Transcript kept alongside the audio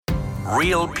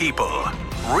Real people,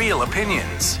 real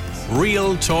opinions.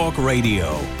 Real Talk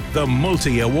Radio. The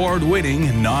multi-award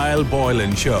winning Niall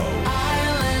Boylan Show.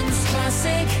 Ireland's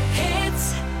classic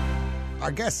hits.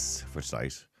 Our guests for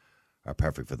tonight are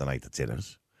perfect for the night that's in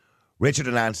it. Richard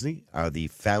and Anthony are the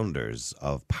founders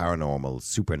of Paranormal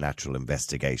Supernatural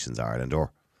Investigations Ireland,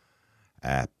 or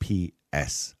PSII.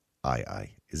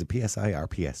 Is it PSI or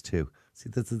PS2? See,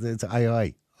 it's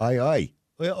II.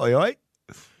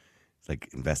 It's like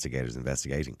investigators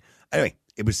investigating. Anyway,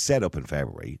 it was set up in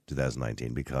February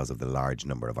 2019 because of the large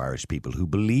number of Irish people who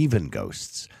believe in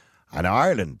ghosts. And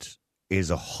Ireland is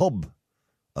a hub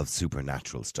of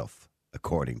supernatural stuff,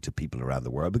 according to people around the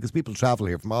world, because people travel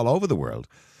here from all over the world.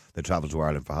 They travel to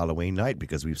Ireland for Halloween night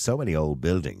because we have so many old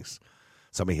buildings,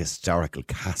 so many historical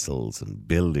castles and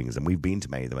buildings, and we've been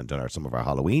to many of them and done some of our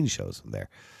Halloween shows from there.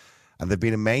 And they've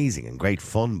been amazing and great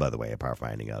fun, by the way, apart from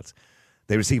anything else.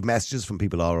 They receive messages from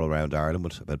people all around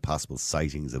Ireland about possible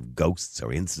sightings of ghosts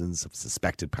or incidents of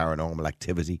suspected paranormal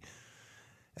activity.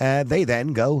 They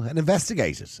then go and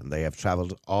investigate it, and they have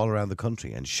travelled all around the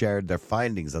country and shared their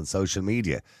findings on social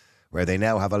media, where they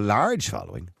now have a large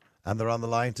following, and they're on the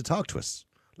line to talk to us.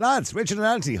 Lads, Richard and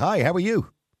Anthony, hi, how are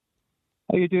you?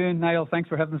 How you doing, Niall? Thanks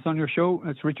for having us on your show.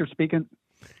 It's Richard speaking.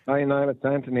 Hi, Niall. It's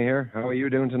Anthony here. How are you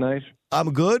doing tonight?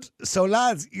 I'm good. So,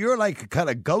 lads, you're like kind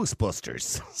of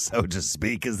Ghostbusters, so to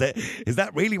speak. Is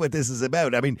that really what this is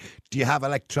about? I mean, do you have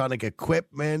electronic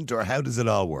equipment, or how does it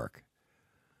all work?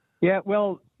 Yeah,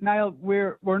 well, Niall,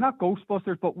 we're not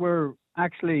Ghostbusters, but we're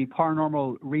actually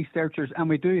paranormal researchers, and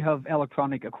we do have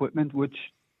electronic equipment which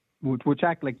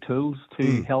act like tools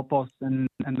to help us in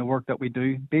the work that we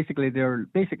do.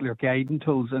 They're guiding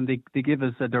tools, and they give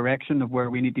us a direction of where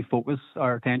we need to focus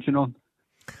our attention on.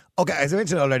 Okay, as I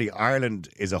mentioned already, Ireland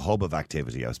is a hub of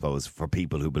activity, I suppose, for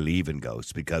people who believe in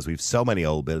ghosts, because we've so many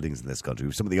old buildings in this country.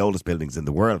 We've some of the oldest buildings in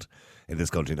the world in this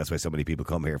country, and that's why so many people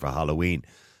come here for Halloween.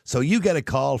 So you get a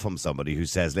call from somebody who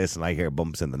says, listen, I hear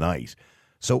bumps in the night.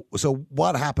 So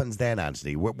what happens then,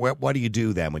 Anthony? What do you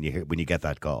do then when you get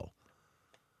that call?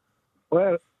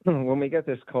 Well, when we get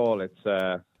this call,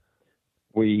 it's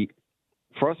we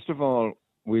first of all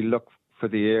we look for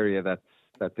the area that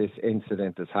this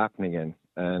incident is happening in,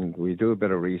 and we do a bit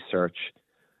of research,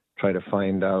 try to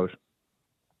find out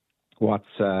what's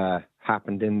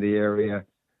happened in the area.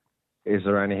 Is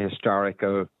there any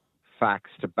historical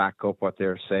facts to back up what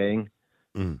they're saying?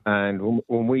 And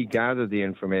when we gather the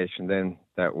information then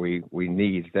that we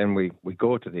need, then we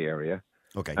go to the area.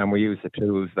 Okay. And we use the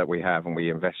tools that we have, and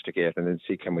we investigate and then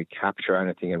see, can we capture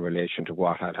anything in relation to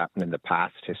what had happened in the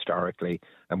past historically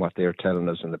and what they're telling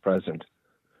us in the present.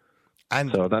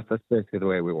 And so that's basically the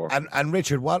way we work. And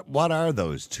Richard, what are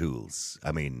those tools?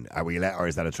 I mean, or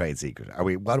is that a trade secret?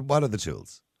 What are the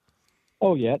tools?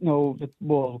 Oh yeah, no.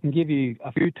 Well, we can give you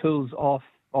a few tools off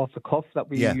the cuff that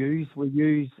we use. We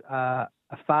use a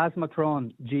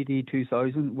Phasmatron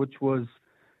GD2000, which was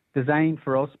designed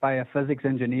for us by a physics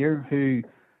engineer who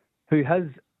has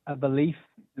a belief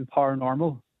in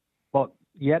paranormal, but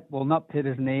yet will not put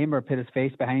his name or put his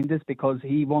face behind this, because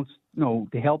he wants to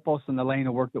help us in the line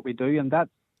of work that we do. And that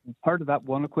part of that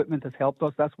one equipment has helped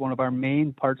us. That's one of our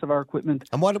main parts of our equipment.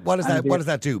 And what does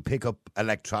that do? Pick up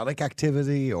electronic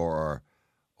activity, or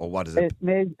what is it?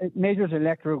 It measures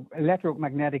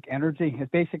electromagnetic energy.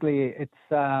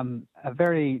 It's a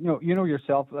very you know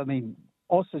yourself. I mean,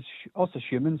 us as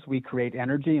humans, we create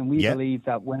energy, and we believe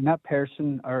that when that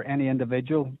person or any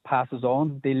individual passes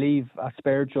on, they leave a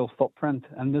spiritual footprint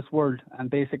in this world, and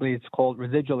basically it's called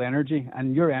residual energy,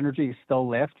 and your energy is still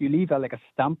left. You leave like a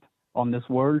stamp on this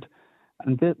world,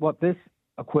 and what this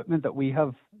equipment that we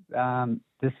have,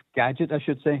 this gadget, I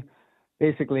should say,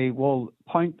 basically will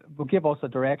give us a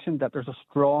direction that there's a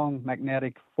strong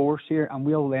magnetic force here, and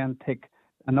we'll then take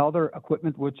another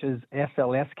equipment, which is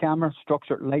SLS camera,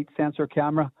 structured light sensor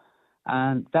camera,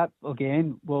 and that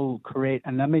again will create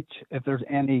an image. If there's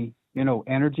any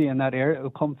energy in that area, it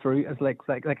will come through as like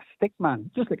a stick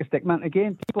man, just like a stick man.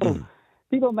 Again,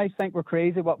 people might think we're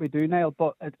crazy what we do now,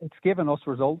 but it's given us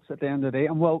results at the end of the day.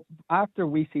 And well, after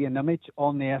we see an image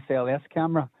on the SLS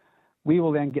camera, we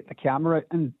will then get the camera,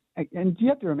 and you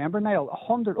have to remember, Niall,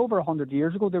 over 100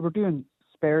 years ago, they were doing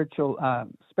spirit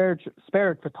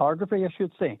photography, I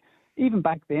should say. Even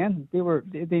back then,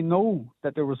 they know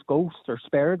that there was ghosts or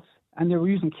spirits, and they were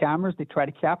using cameras to try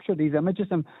to capture these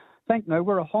images. And think now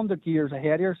we're 100 years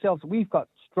ahead of ourselves. We've got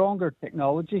stronger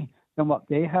technology than what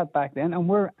they had back then, and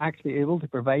we're actually able to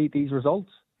provide these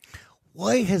results.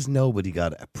 Why has nobody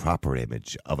got a proper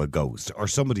image of a ghost, or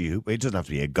somebody who, it doesn't have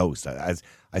to be a ghost, as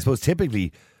I suppose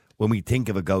typically when we think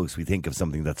of a ghost, we think of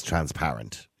something that's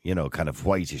transparent, kind of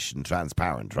whitish and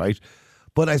transparent, right?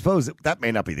 But I suppose that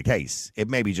may not be the case. It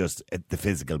may be just the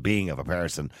physical being of a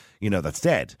person, that's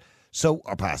dead,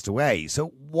 or passed away. So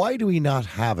why do we not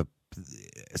have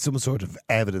some sort of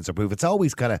evidence or proof? It's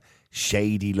always kind of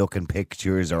shady looking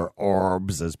pictures or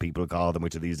orbs, as people call them,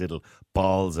 which are these little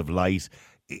balls of light.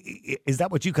 Is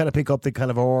that what you kind of pick up, the kind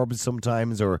of orbs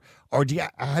sometimes, or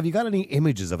have you got any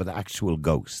images of an actual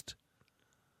ghost?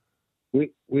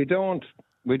 We don't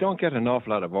get an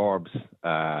awful lot of orbs,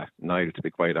 Niall, to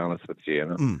be quite honest with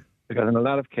you, because in a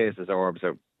lot of cases, orbs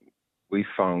we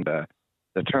found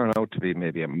they turn out to be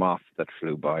maybe a moth that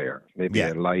flew by, or maybe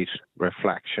a light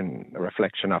reflection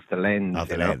off the lens. Off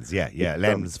the lens, yeah.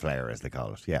 Lens flare, as they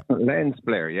call it, yeah. Lens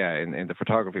flare, yeah. In the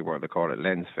photography world, they call it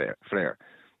lens flare.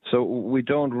 So we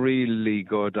don't really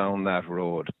go down that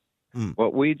road.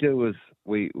 What we do is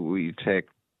we take,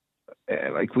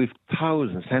 we've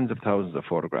tens of thousands of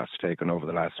photographs taken over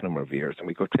the last number of years, and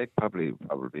we could take probably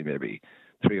maybe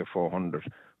 300 or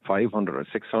 400, 500 or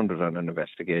 600 on an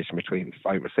investigation between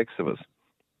 5 or 6 of us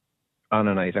on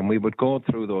a night, and we would go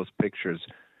through those pictures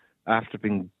after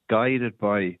being guided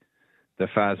by the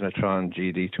Phasmatron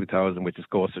GD 2000, which is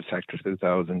Ghost Detector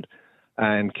 2000,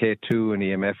 and K2 and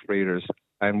EMF readers,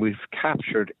 and we've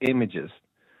captured images.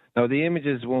 Now, the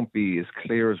images won't be as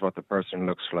clear as what the person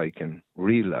looks like in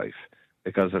real life,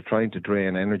 because they're trying to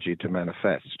drain energy to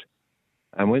manifest.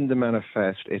 And when they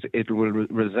manifest, it will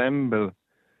resemble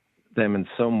them in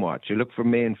somewhat. You look for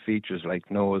main features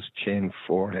like nose, chin,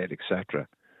 forehead, etc.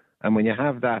 And when you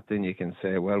have that, then you can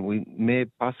say, well, we may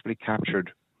possibly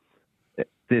captured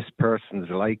this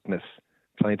person's likeness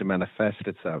trying to manifest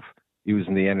itself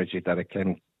using the energy that it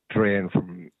can drain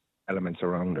from elements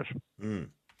around it.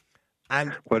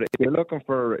 But if you're looking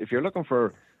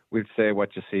for, we'd say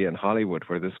what you see in Hollywood,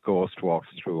 where this ghost walks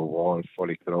through a wall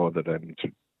fully clothed and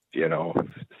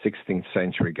 16th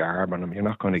century garb on him, you're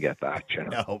not going to get that.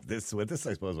 No, this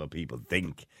I suppose what people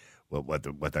think, what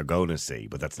they're going to see,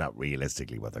 but that's not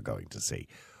realistically what they're going to see.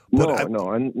 But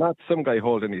no, and not some guy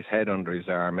holding his head under his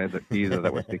arm either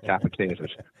that was decapitated.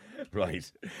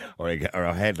 Right, or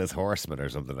a headless horseman or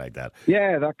something like that.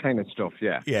 Yeah, that kind of stuff,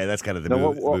 yeah. Yeah, that's kind of the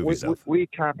movie stuff. We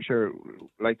capture,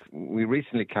 we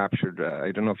recently captured,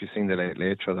 I don't know if you've seen the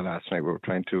Late Show the last night, we were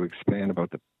trying to explain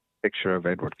about the picture of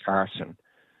Edward Carson.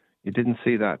 You didn't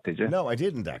see that, did you? No, I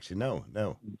didn't actually, no.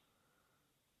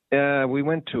 We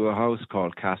went to a house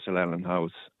called Castle Ellen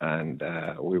House, and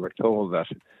we were told that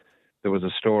there was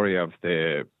a story of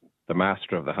the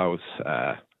master of the house,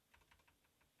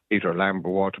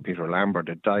 Walter Peter Lambert,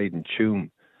 had died in Tuam,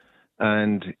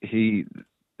 and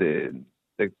the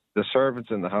servants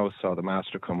in the house saw the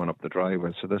master coming up the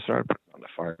driveway, so they started putting on the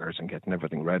fires and getting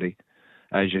everything ready,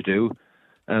 as you do,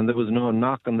 and there was no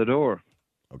knock on the door.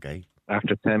 Okay.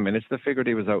 After 10 minutes, they figured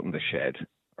he was out in the shed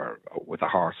or with the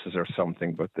horses or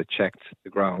something, but they checked the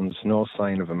grounds, no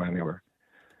sign of him anywhere.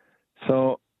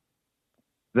 So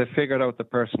they figured out the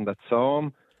person that saw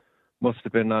him must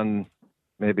have been on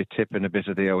maybe tipping a bit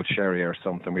of the old sherry or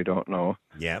something, we don't know.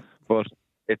 Yeah. But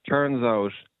it turns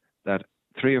out that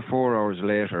 3 or 4 hours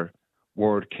later,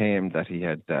 word came that he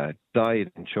had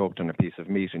died and choked on a piece of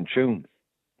meat in Tuam.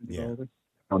 Yeah.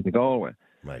 On the Galway.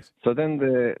 Right. So then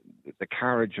the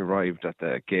carriage arrived at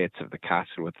the gates of the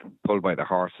castle, pulled by the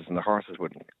horses, and the horses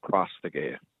wouldn't cross the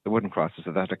gate. They wouldn't cross it,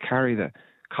 so they had to carry the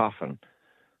coffin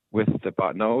with the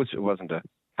box. No, it wasn't a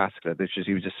casket.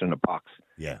 He was just in a box.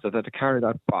 Yeah. So they had to carry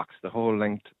that box the whole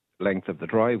length of the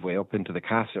driveway up into the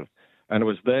castle. And it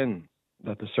was then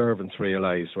that the servants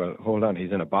realised, well, hold on,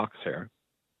 he's in a box here.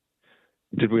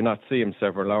 Did we not see him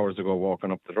several hours ago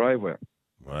walking up the driveway?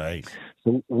 Right.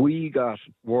 So we got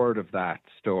word of that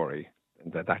story,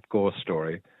 that ghost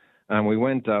story, and we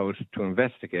went out to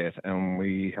investigate, and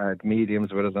we had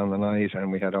mediums with us on the night,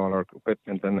 and we had all our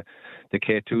equipment, and the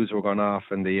K2s were going off,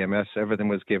 and the EMS, everything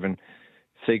was given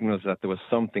signals that there was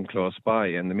something close by,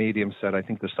 and the medium said, I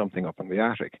think there's something up in the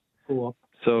attic. Go up.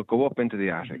 So go up into the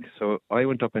attic. So I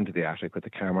went up into the attic with the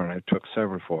camera, and I took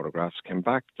several photographs, came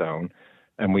back down,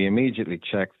 and we immediately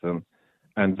checked them,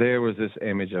 and there was this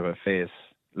image of a face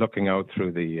looking out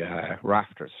through the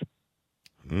rafters.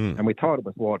 And we thought it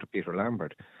was Walter Peter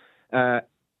Lambert. But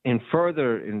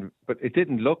it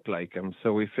didn't look like him,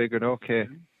 so we figured, okay,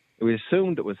 we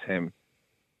assumed it was him.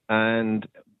 And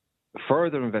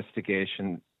further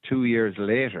investigation, 2 years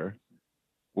later,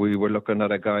 we were looking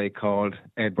at a guy called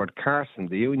Edward Carson,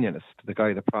 the unionist, the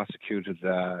guy that prosecuted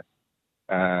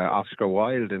Oscar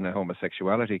Wilde in a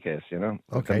homosexuality case, the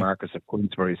Marquess of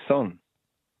Queensberry's son.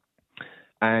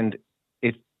 And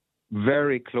it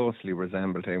very closely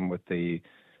resembled him with the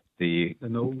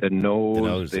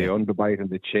nose, the underbite of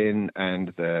the chin,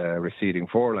 and the receding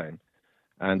foreline.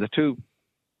 And the two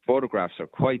photographs are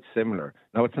quite similar.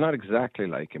 Now, it's not exactly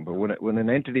like him, but when an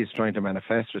entity is trying to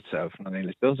manifest itself, Niall,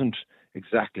 it doesn't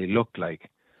exactly look like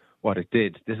what it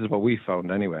did. This is what we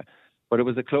found anyway. But it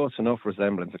was a close enough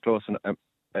resemblance, so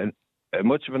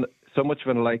much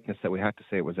of a likeness that we had to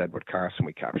say it was Edward Carson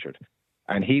we captured.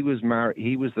 And he was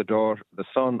the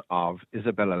son of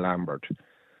Isabella Lambert.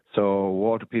 So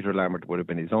Walter Peter Lambert would have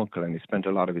been his uncle, and he spent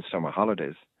a lot of his summer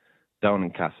holidays down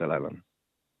in Castleellen.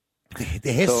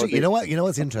 The history, you know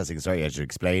what's interesting, sorry, as you're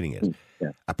explaining it,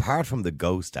 yeah. apart from the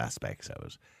ghost aspects of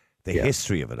it, the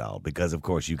history of it all, because of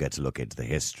course you get to look into the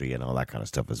history and all that kind of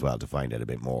stuff as well to find out a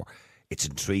bit more. It's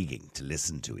intriguing to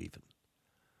listen to even.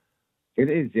 It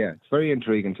is, yeah. It's very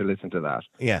intriguing to listen to that.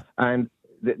 Yeah. And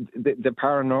the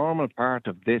paranormal part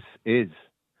of this is,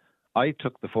 I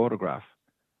took the photograph,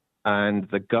 and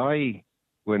the guy,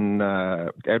 when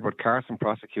Edward Carson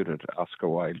prosecuted Oscar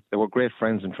Wilde, they were great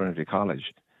friends in Trinity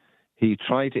College. He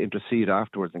tried to intercede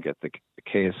afterwards and get the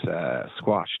case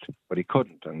squashed, but he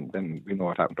couldn't. And then we know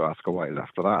what happened to Oscar Wilde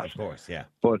after that. Of course, yeah.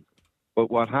 But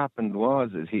what happened was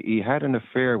he had an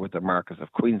affair with the Marquess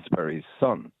of Queensberry's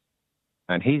son,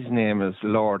 and his name is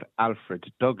Lord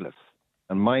Alfred Douglas,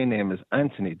 and my name is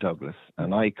Anthony Douglas,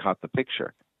 and I caught the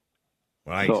picture.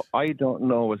 Right. So I don't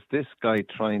know, was this guy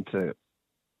trying to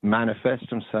manifest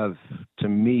himself to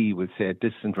me with, say, a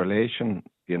distant relation,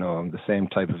 the same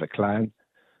type of a clan,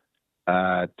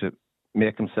 to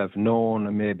make himself known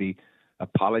and maybe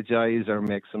apologise or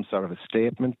make some sort of a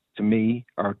statement to me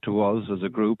or to us as a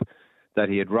group that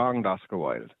he had wronged Oscar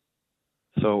Wilde.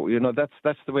 So,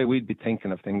 that's the way we'd be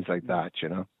thinking of things like that,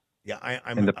 Yeah,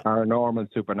 I'm in the paranormal and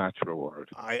supernatural world.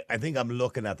 I think I'm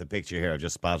looking at the picture here. I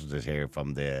just spotted it here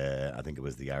from I think it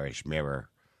was the Irish Mirror.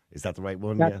 Is that the right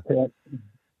one? That's correct.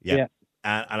 Yeah.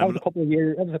 And that was a couple of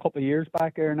years. That was a couple of years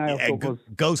back there now.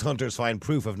 Ghost hunters find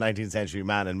proof of 19th century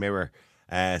man in mirror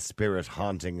spirit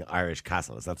haunting Irish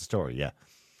castle. Is that the story? Yeah.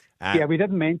 Yeah, we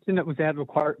didn't mention it was Edward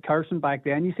Carson back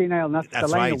then. You see, Niall, and that's the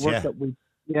line of work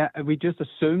that we just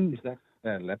assumed.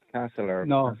 Left Castle or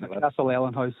no, Castle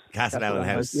Ellen House. Castle Ellen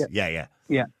House. Yeah.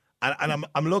 And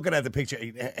I'm looking at the picture.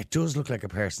 It does look like a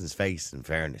person's face. In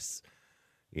fairness,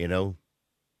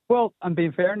 Well, and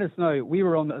being fairness, now we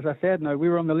were on, as I said, we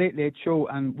were on the Late Late Show,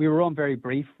 and we were on very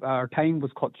brief. Our time was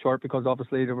cut short because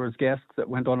obviously there was guests that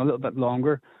went on a little bit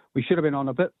longer. We should have been on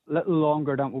little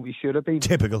longer than what we should have been.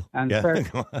 Typical. And yeah.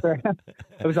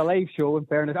 It was a live show, in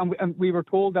fairness, and we were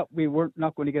told that we weren't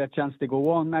not going to get a chance to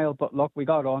go on, Niall. But look, we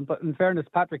got on. But in fairness,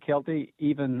 Patrick Kelty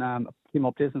even came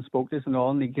up to us and spoke to us and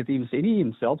all, and he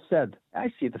himself said,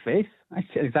 "I see the face." I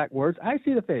see exact words. "I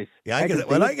see the face." Yeah, I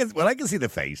can see the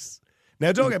face.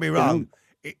 Now, don't get me wrong.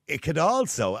 It could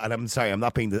also, and I'm sorry, I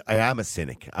am a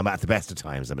cynic. I'm at the best of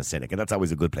times, I'm a cynic, and that's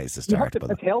always a good place to start.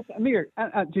 It's healthy. Amir,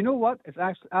 do you know what? It's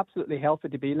actually absolutely healthy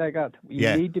to be like that.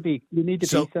 You need to be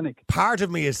cynic. Part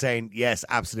of me is saying, yes,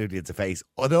 absolutely, it's a face.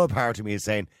 Another part of me is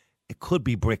saying, it could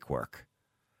be brickwork.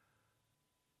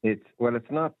 It's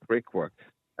not brickwork.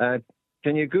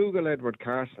 Can you Google Edward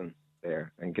Carson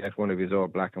there and get one of his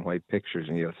old black and white pictures,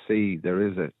 and you'll see there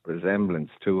is a resemblance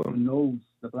to him.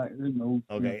 The black nose.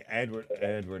 Okay,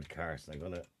 Edward Carson. I'm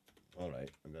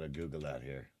gonna Google that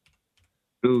here.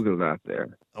 Google that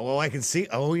there. Oh, I can see.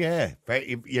 Oh, yeah.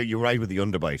 You're right with the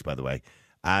underbite, by the way,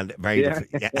 and very,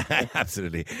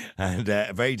 absolutely, and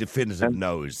very definitive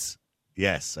nose.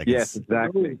 Yes, I can see.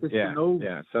 Exactly.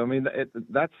 Yeah. So I mean,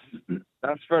 that's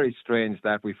very strange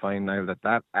that we find now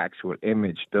that actual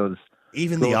image does.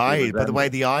 Even the eyes, by the way,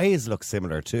 the eyes look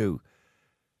similar too.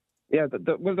 Yeah,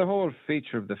 the whole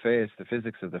feature of the face, the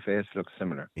physics of the face looks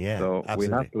similar. Yeah, so absolutely.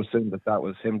 we have to assume that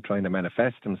was him trying to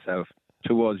manifest himself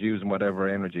to us using whatever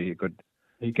energy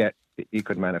he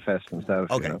could manifest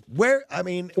himself. Okay, where are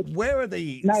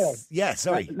the? Niall. Yeah,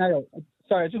 sorry. Niall,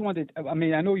 sorry, I just wanted. I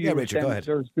mean, I know you were Richard, saying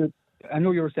there's good. I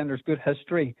know you were saying there's good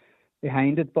history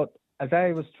behind it, but as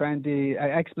I was trying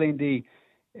to,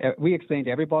 we explained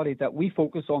to everybody that we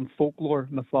focus on folklore,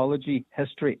 mythology,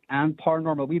 history, and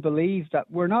paranormal. We believe that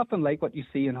we're nothing like what you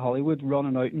see in Hollywood,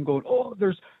 running out and going, "Oh,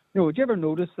 there's." Did you ever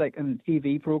notice, like in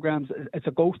TV programs, it's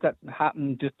a ghost that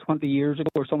happened just 20 years ago,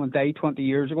 or someone died 20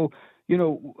 years ago?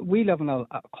 We live in a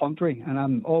country, and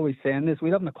I'm always saying this: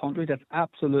 we live in a country that's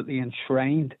absolutely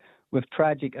enshrined with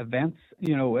tragic events,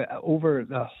 over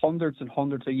the hundreds and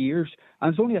hundreds of years.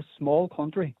 And it's only a small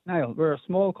country. Niall, we're a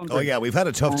small country. Oh, yeah, we've had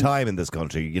a tough time in this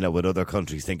country, with other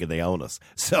countries thinking they own us.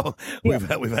 So we've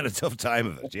had a tough time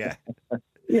of it, yeah.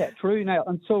 Yeah, true now.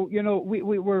 And so,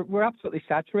 we're absolutely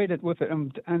saturated with it.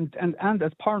 And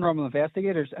as paranormal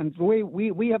investigators, and the way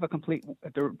we have a complete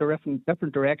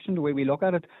different direction, the way we look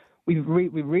at it, we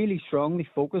really strongly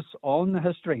focus on the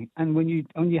history. And when you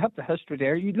have the history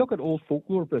there, you look at old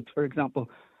folklore books, for example.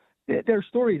 There's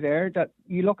stories there that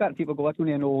you look at and people go, that's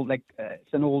only an old,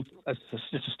 it's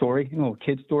just a story, a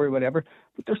kid's story, whatever.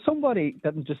 But there's somebody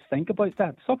that doesn't just think about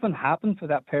that. Something happened to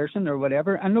that person or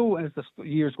whatever. I know as the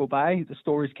years go by, the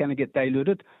stories kind of get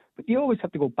diluted, but you always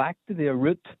have to go back to the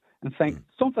root and think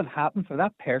something happened for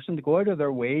that person to go out of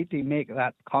their way to make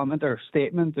that comment or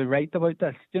statement to write about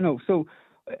this, So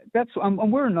that's,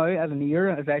 and we're now at an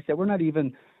era, as I said,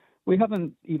 we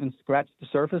haven't even scratched the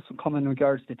surface in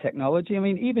regards to technology. I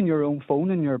mean, even your own phone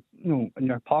in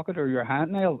your pocket or your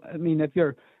hand now. I mean, if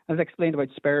you're, as I explained about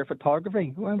spirit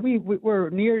photography, well, we're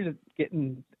near to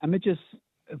getting images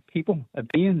of people, of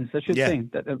beings, I should say.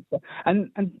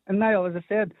 And now, as I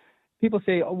said, people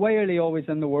say, why are they always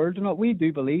in the world? We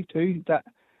do believe too that,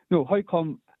 how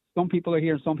come some people are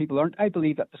here and some people aren't? I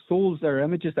believe that the souls, their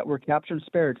images that we're capturing,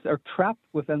 spirits, are trapped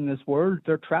within this world.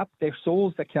 They're trapped. They're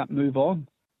souls that can't move on.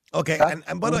 Okay,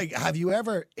 and by the way, have you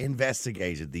ever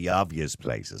investigated the obvious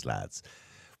places, lads,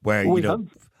 where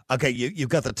okay, you've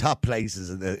got the top places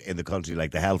in the country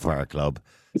like the Hellfire Club,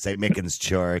 St. Mickens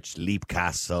Church, Leap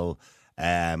Castle,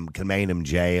 Kilmainham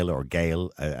Jail or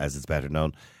Gaol, as it's better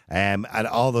known, and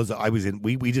all those. I was in.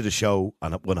 We did a show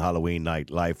on one Halloween night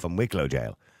live from Wicklow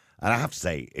Jail, and I have to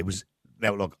say it was.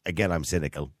 Now, look, again, I'm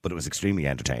cynical, but it was extremely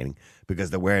entertaining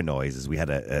because there were noises. We had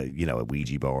a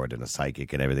Ouija board and a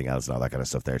psychic and everything else and all that kind of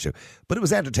stuff there too. But it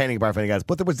was entertaining apart from anything else.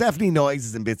 But there was definitely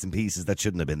noises and bits and pieces that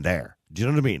shouldn't have been there. Do you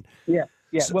know what I mean? Yeah.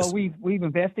 Well, we've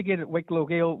investigated Wicklow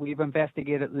Gaol, we've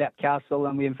investigated Leap Castle,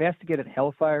 and we investigated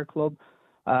Hellfire Club.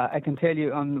 I can tell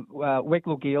you on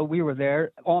Wicklow Gaol, we were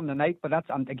there on the night, but that's,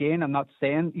 again, I'm not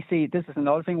saying. You see, this is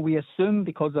another thing. We assume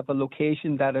because of a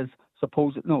location that is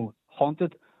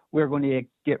haunted, we're going to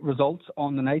get results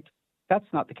on the night. That's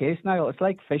not the case now. It's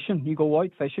like fishing. You go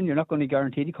out fishing, you're not going to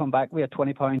guarantee to come back with a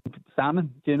 20-pound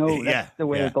salmon. Do you know? That's the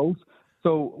way it goes.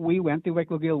 So we went to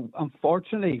Wicklow Gaol.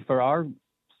 Unfortunately, for our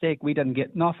sake, we didn't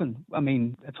get nothing. I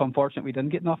mean, it's unfortunate we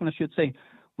didn't get nothing, I should say.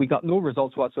 We got no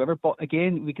results whatsoever. But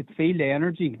again, we could feel the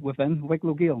energy within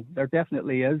Wicklow Gaol. There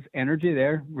definitely is energy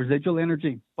there, residual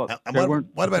energy. But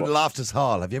what about Loftus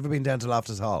Hall? Have you ever been down to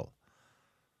Loftus Hall?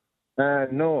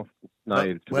 No,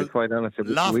 to be quite honest.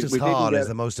 Loftus Hall is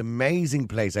the most amazing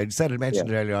place. I mentioned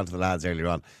it earlier on to the lads earlier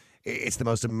on. It's the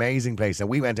most amazing place. And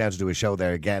we went down to do a show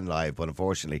there again live, but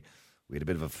unfortunately, we had a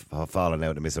bit of a falling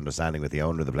out and misunderstanding with the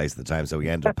owner of the place at the time, so we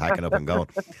ended up packing up and going.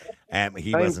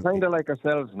 He wasn't kind of like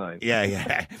ourselves now.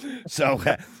 Yeah. So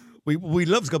we'd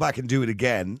love to go back and do it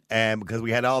again because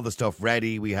we had all the stuff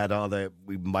ready. We had all the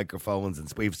microphones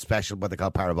and we've special what they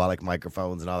call parabolic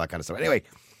microphones and all that kind of stuff. Anyway,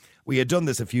 we had done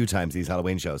this a few times, these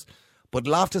Halloween shows. But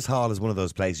Loftus Hall is one of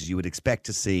those places you would expect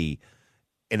to see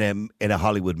in a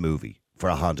Hollywood movie for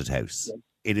a haunted house.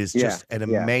 It is just an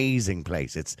amazing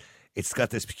place. It's got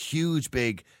this huge,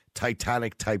 big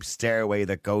Titanic-type stairway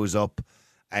that goes up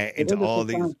into all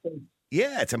these...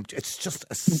 Yeah, it's just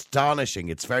astonishing.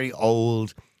 It's very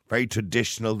old, very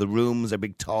traditional. The rooms are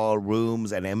big, tall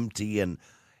rooms and empty, and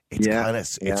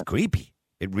it's it's creepy.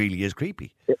 It really is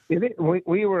creepy.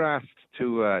 We were asked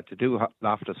to do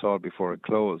Loftus Hall before it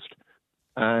closed,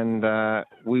 and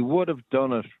we would have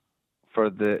done it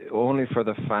only for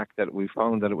the fact that we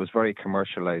found that it was very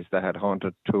commercialized. They had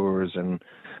haunted tours and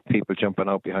people jumping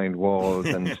out behind walls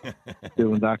and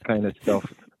doing that kind of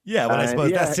stuff. Yeah, well, I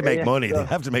suppose that's to make money. They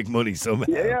have to make money somehow.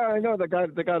 Yeah, I know. They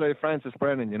got a Francis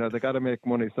Brennan. They got to make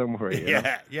money somewhere.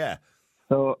 Yeah.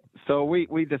 So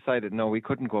we decided no, we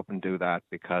couldn't go up and do that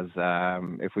because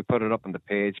if we put it up on the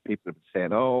page, people would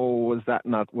say, "Oh, was that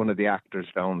not one of the actors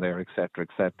down there?" etc.,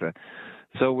 etc.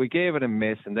 So we gave it a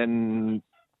miss, and then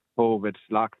COVID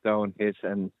lockdown hit,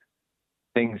 and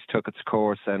things took its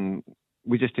course, and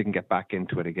we just didn't get back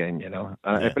into it again.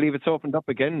 I believe it's opened up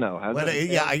again now, hasn't it?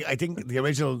 Yeah, I think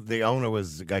the owner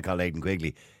was a guy called Aidan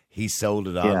Quigley. He sold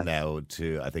it on now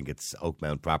to, I think it's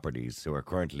Oakmount Properties, who are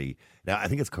currently, now I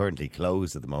think it's currently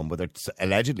closed at the moment, but they're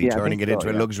allegedly turning it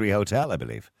into a luxury hotel, I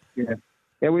believe. Yeah.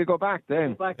 Yeah, we'll go back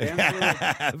then.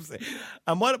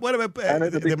 And what about... and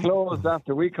it'll be closed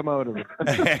after we come out of it.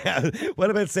 What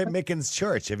about St. Mickens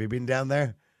Church? Have you been down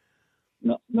there?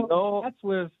 No.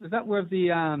 Is that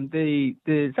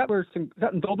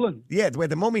in Dublin? Yeah, where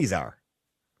the mummies are.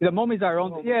 The mummies are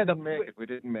on. We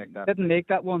didn't make that. Didn't make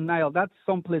that one, Niall. That's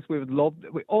someplace we would love.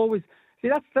 We always see.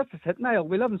 That's it, Niall.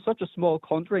 We live in such a small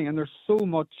country, and there's so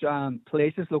much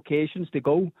places, locations to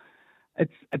go.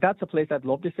 That's a place I'd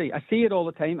love to see. I see it all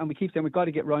the time, and we keep saying we've got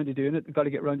to get round to doing it. We've got to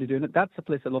get round to doing it. That's a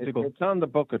place I'd love to go. It's on the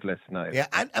bucket list now. Yeah,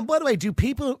 and by the way, do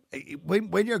people,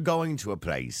 when you're going to a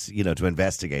place, to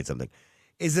investigate something,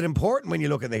 is it important when you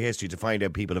look in the history to find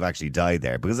out people have actually died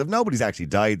there? Because if nobody's actually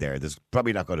died there, there's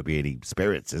probably not going to be any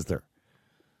spirits, is there?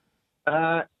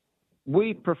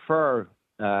 We prefer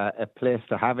a place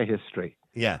to have a history.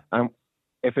 Yeah.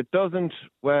 If it doesn't,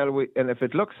 and if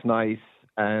it looks nice,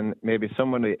 and maybe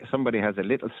somebody has a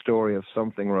little story of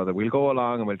something or other, we'll go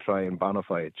along and we'll try and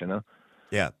bonify it,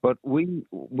 Yeah. But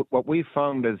what we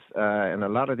found is in a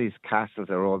lot of these castles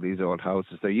or all these old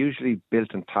houses, they're usually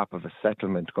built on top of a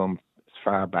settlement going as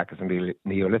far back as in the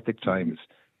Neolithic times,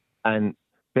 and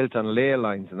built on ley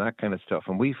lines and that kind of stuff.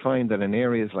 And we find that in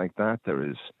areas like that,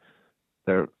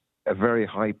 there a very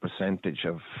high percentage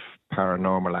of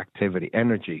paranormal activity,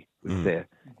 energy, we'd say,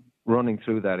 running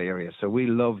through that area. So we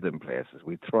love them places.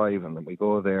 We thrive on them. We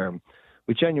go there. And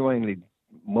we genuinely,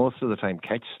 most of the time,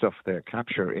 catch stuff there,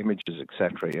 capture images,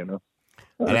 etc.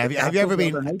 And have you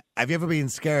ever been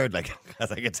scared? Like,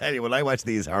 as I can tell you, when I watch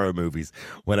these horror movies,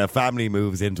 when a family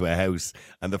moves into a house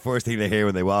and the first thing they hear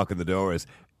when they walk in the door is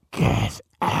 "Get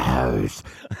out!"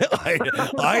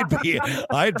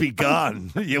 I'd be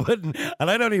gone. You wouldn't,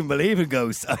 and I don't even believe in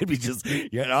ghosts. I'd be just,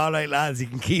 you're all right, lads. You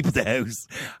can keep the house.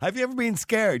 Have you ever been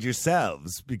scared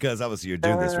yourselves? Because obviously you're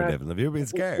doing this for a living. Have you ever been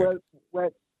scared?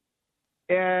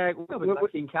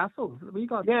 In Castle, we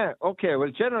got. Yeah, okay.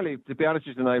 Well, generally, to be honest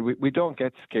with you tonight, we don't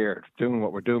get scared doing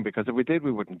what we're doing, because if we did,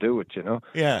 we wouldn't do it,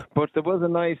 Yeah. But there was a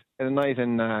night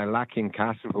in Lacking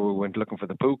Castle where we went looking for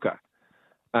the puka,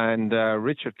 and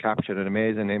Richard captured an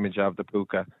amazing image of the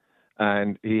puka,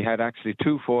 and he had actually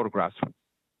 2 photographs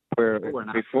where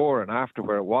before and after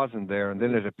where it wasn't there, and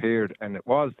then it appeared and it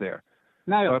was there.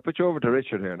 Now, so I'll put you over to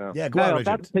Richard here now. Yeah, go on,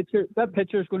 Richard. That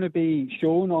picture is going to be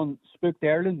shown on Spooked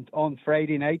Ireland on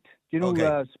Friday night. Do you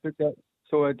know Spooked?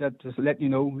 So that just let you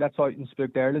know, that's out in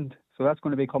Spooked Ireland. So that's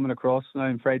going to be coming across now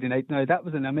on Friday night. Now, that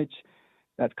was an image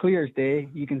that's clear as day.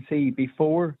 You can see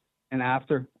before and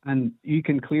after, and you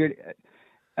can clear it.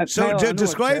 So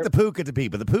describe the puka to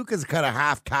people. The puka is kind of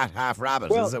half cat, half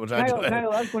rabbit. Well, is that what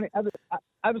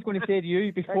I was going to say to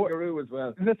you before. Kangaroo as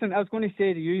well. Listen, I was going to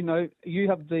say to you now. You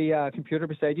have the computer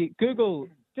beside you. Google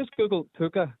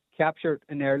puka captured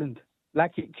in Ireland.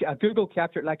 Google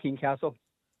captured Lackeen Castle.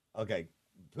 Okay,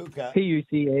 puka.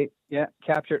 PUCA. Yeah,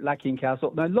 captured Lackeen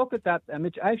Castle. Now look at that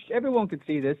image. Everyone could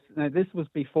see this. Now this was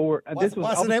before. What's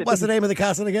the name of the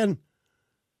castle again?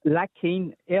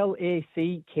 Lackeen,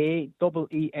 Lackeen,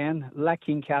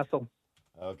 Lackeen Castle.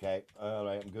 Okay, all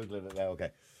right, I'm Googling it now,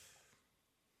 okay.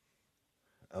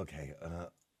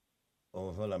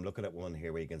 Hold on, I'm looking at one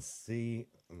here where you can see,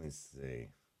 let me see.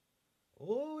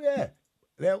 Oh, yeah.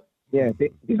 Now,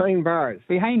 behind bars.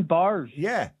 Behind bars.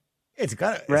 Yeah. It's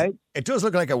got right. It does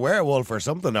look like a werewolf or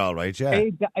something, all right. Yeah,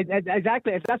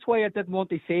 exactly. That's why I didn't want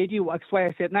to say to you. That's why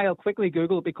I said, now I'll quickly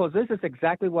Google, because this is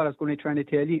exactly what I was going to try to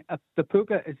tell you. The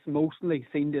puka is mostly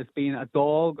seen as being a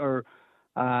dog, or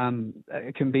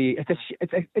it can be. It's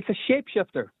a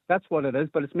shapeshifter. That's what it is.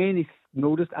 But it's mainly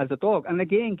noticed as a dog. And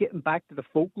again, getting back to the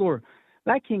folklore,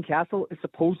 Lackeen Castle is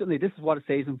supposedly, this is what it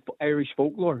says in Irish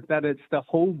folklore, that it's the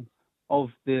home of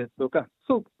the puka.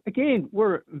 So again,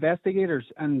 we're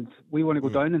investigators, and we want to go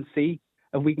down and see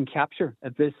if we can capture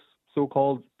this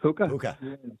so-called puka.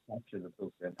 Capture the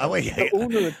puka. Oh, wait,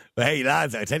 hey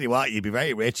lads, I tell you what, you'd be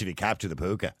very rich if you capture the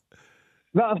puka.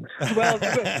 Well,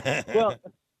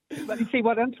 but you see,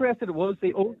 what interested was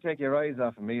the old. Take your eyes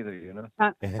off of me either,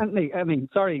 Anthony,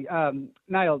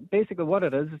 Niall. Basically, what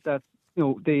it is that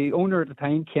the owner at the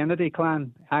time, Kennedy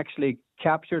clan, actually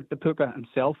captured the puka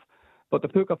himself. But the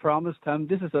puka promised him,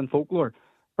 this is in folklore,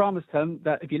 promised him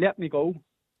that if you let me go,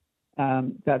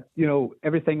 that,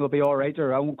 everything will be all right,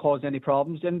 or I won't cause any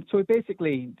problems. And so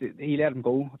basically, he let him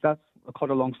go. That's, I cut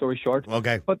a long story short.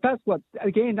 Okay. But that's what,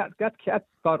 again, that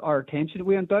got our attention.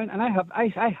 We went down, and I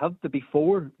have the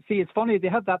before. See, it's funny, they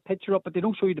have that picture up, but they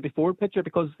don't show you the before picture,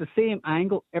 because it's the same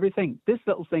angle, everything. This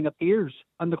little thing appears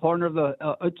on the corner of the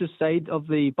outjust side of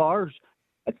the bars.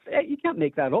 You can't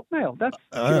make that up now. That's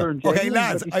pure and genuine. Okay,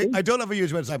 lads, I don't have a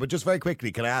huge amount of time, but just very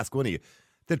quickly, can I ask one of you?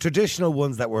 The traditional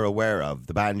ones that we're aware of,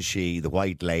 the Banshee, the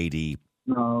White Lady.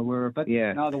 No,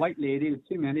 the White Lady, there's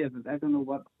too many of them. I don't know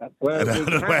what that's. I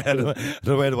don't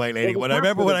know where the White Lady. When I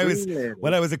remember when I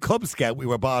was a Cub Scout, we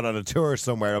were bought on a tour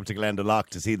somewhere up to Glendalough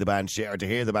to see the Banshee, or to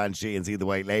hear the Banshee and see the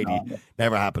White Lady. No.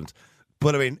 Never happened.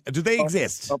 But I mean, do they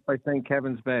exist? Up by St.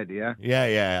 Kevin's Bed, yeah?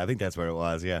 Yeah, I think that's where it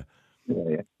was, yeah.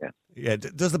 Yeah,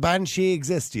 does the Banshee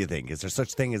exist, do you think? Is there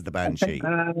such thing as the Banshee?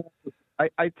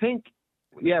 I think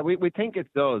we think it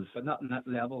does, but not in that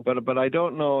level. but I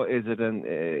don't know. Is it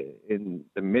in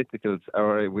the mythicals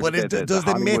or But the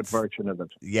Hollywood version of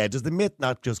it? Yeah, does the myth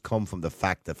not just come from the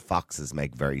fact that foxes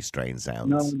make very strange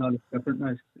sounds? No, it's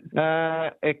different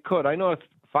now. It could. I know if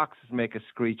foxes make a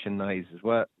screeching noise as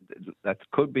well. That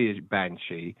could be a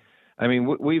banshee. I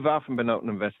mean, we've often been out in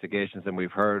investigations and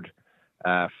we've heard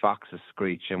foxes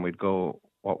screech, and we'd go,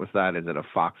 "What was that? Is it a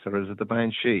fox or is it the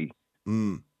banshee?"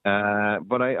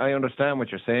 But I understand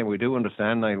what you're saying. We do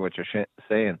understand, Niall, what you're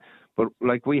saying. But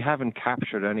like, we haven't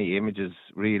captured any images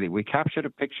really. We captured a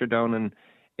picture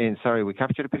we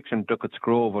captured a picture in Duckett's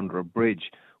Grove under a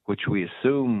bridge, which we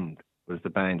assumed was the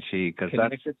banshee because the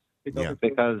banshee the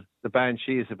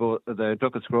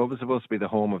Duckett's Grove is supposed to be the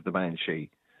home of the banshee.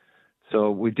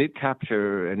 So we did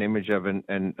capture an image of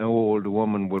an old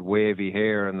woman with wavy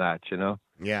hair and that, you know.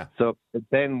 Yeah. So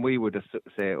then we would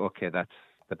say, okay, that's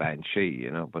the banshee,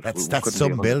 you know. But that's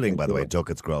some building, by the way,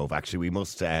 Duckett's Grove. Actually, we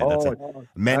must. That's a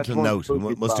mental note.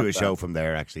 We must do a show from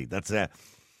there. Actually, that's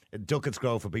Duckett's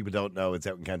Grove. For people who don't know, it's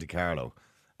out in County Carlow,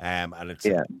 and it's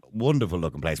a wonderful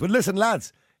looking place. But listen,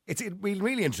 lads, it's been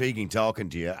really intriguing talking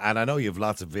to you, and I know you have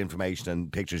lots of information and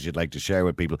pictures you'd like to share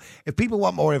with people. If people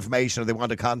want more information or they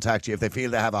want to contact you, if they feel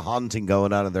they have a haunting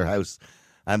going on in their house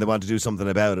and they want to do something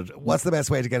about it, what's the best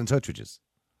way to get in touch with you?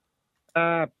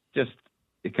 Just.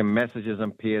 You can message us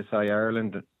on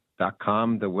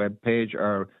PSIIreland.com, the web page,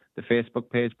 or the Facebook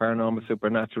page, Paranormal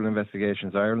Supernatural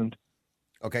Investigations Ireland.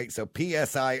 Okay, so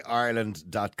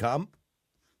PSIIreland.com?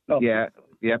 Oh. Yeah,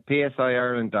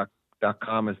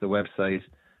 PSIIreland.com is the website.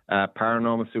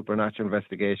 Paranormal Supernatural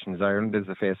Investigations Ireland is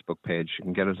the Facebook page. You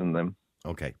can get us in them.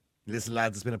 Okay. Listen,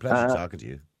 lads, it's been a pleasure talking to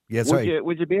you. Yeah, sorry.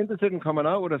 Would you be interested in coming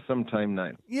out with us sometime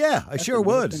now? Yeah, I sure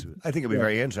would. I think it'd be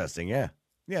very interesting, yeah.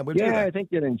 Yeah, we'll do that. I think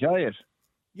you'd enjoy it.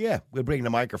 Yeah, we'll bring the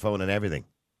microphone and everything.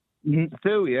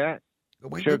 Too, yeah.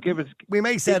 Give us. We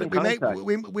may set up.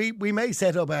 We may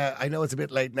set up. I know it's a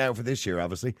bit late now for this year,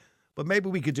 obviously, but maybe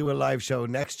we could do a live show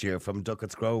next year from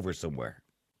Duckett's Grove or somewhere.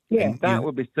 Yeah, that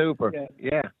would be super.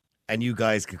 Yeah. And you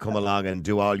guys could come along and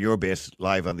do all your bit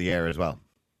live on the air as well.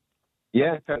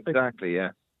 Yeah, exactly. Yeah.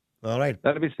 All right.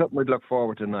 That'll be something we'd look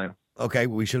forward to now. Okay,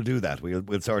 we shall do that.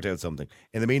 We'll sort out something.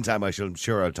 In the meantime, I'll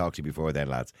talk to you before then,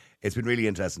 lads. It's been really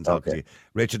interesting talking to you.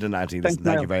 Richard and Anthony,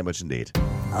 thank you very much indeed.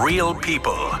 Real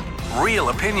people, real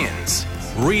opinions.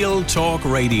 Real Talk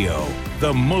Radio,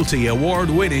 the multi-award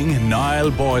winning Niall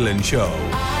Boylan Show.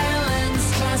 Ireland's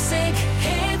classic